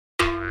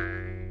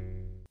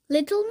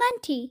Little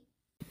Menti.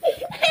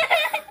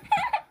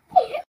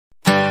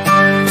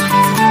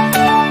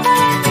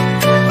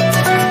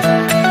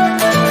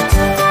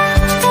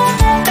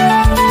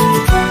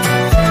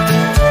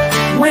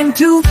 When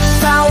two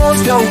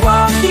vowels go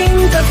walking,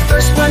 the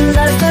first one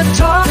does the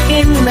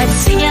talking. Let's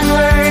sing and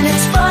learn,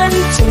 it's fun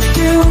to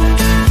do.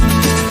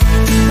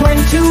 When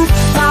two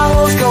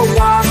vowels go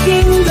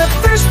walking, the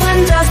first one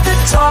does the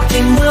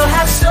talking. We'll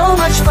have so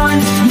much fun,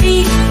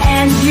 me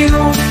and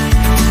you.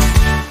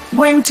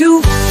 When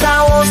two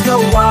vowels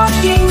go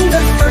walking, the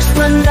first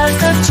one does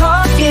the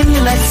talking.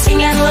 Let's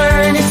sing and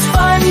learn, it's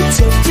fun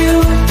to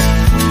do.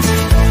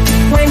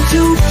 When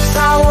two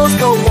vowels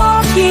go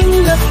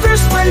walking, the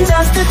first one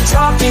does the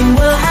talking.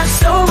 We'll have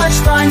so much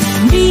fun,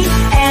 me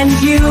and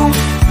you.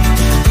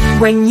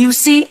 When you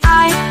see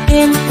I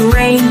in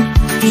rain,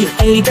 the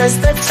A does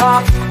the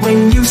talk.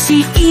 When you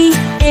see E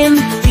in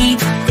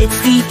feet, it's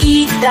the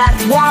E that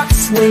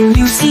walks. When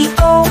you see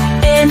O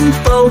in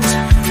boat,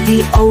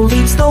 the O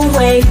leads the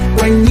way.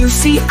 When you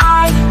see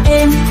I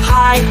in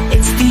high,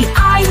 it's the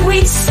I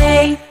we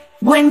say.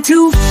 When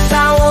two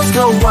vowels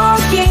go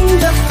walking,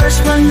 the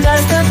first one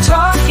does the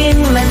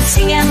talking. Let's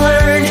sing and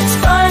learn, it's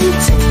fun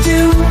to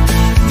do.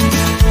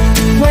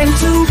 When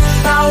two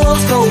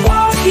vowels go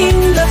walking,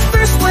 the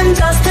first one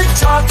does the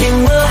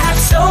talking. We'll have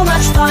so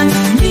much fun,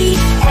 me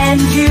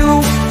and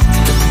you.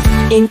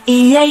 In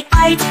E, A,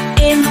 I,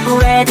 in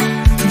red,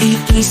 the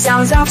E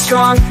sounds out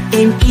strong.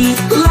 In E,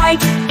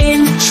 like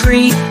in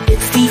tree,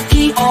 it's the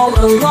E all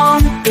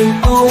along. In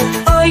O,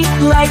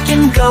 like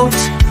in goat,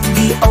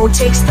 the O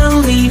takes the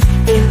lead.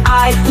 In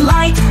I,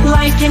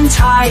 like in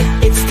tie,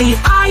 it's the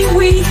I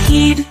we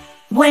heed.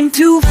 When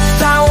two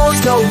vowels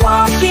go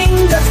walking,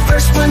 the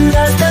first one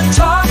does the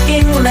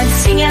talking. Let's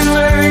sing and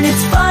learn,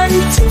 it's fun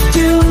to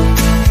do.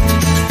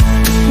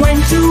 When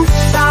two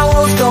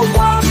vowels go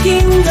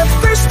walking, the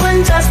first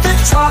one does the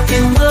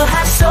talking. We'll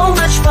have so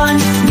much fun,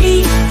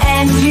 me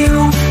and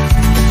you.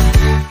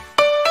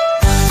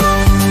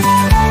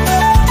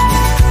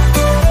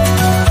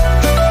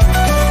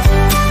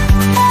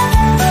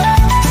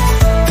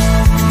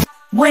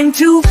 When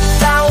two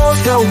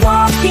vowels go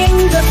walking,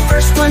 the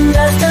first one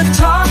does the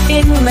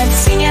talking. Let's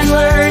sing and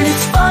learn,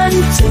 it's fun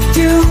to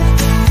do.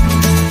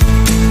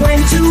 When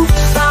two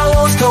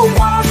vowels go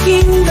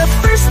walking, the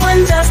first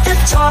one does the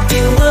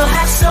talking. We'll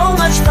have so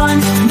much fun,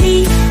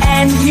 me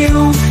and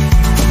you.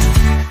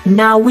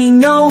 Now we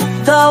know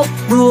the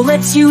rule,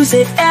 let's use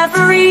it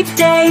every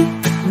day.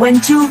 When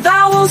two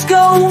vowels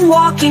go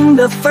walking,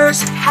 the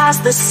first has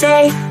the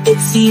say.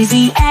 It's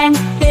easy and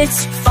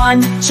it's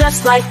fun,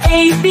 just like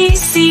A, B,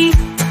 C.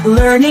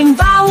 Learning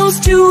vowels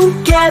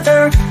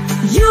together,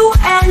 you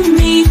and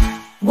me.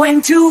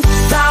 When two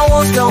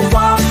vowels go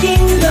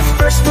walking, the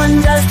first one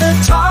does the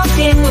talking.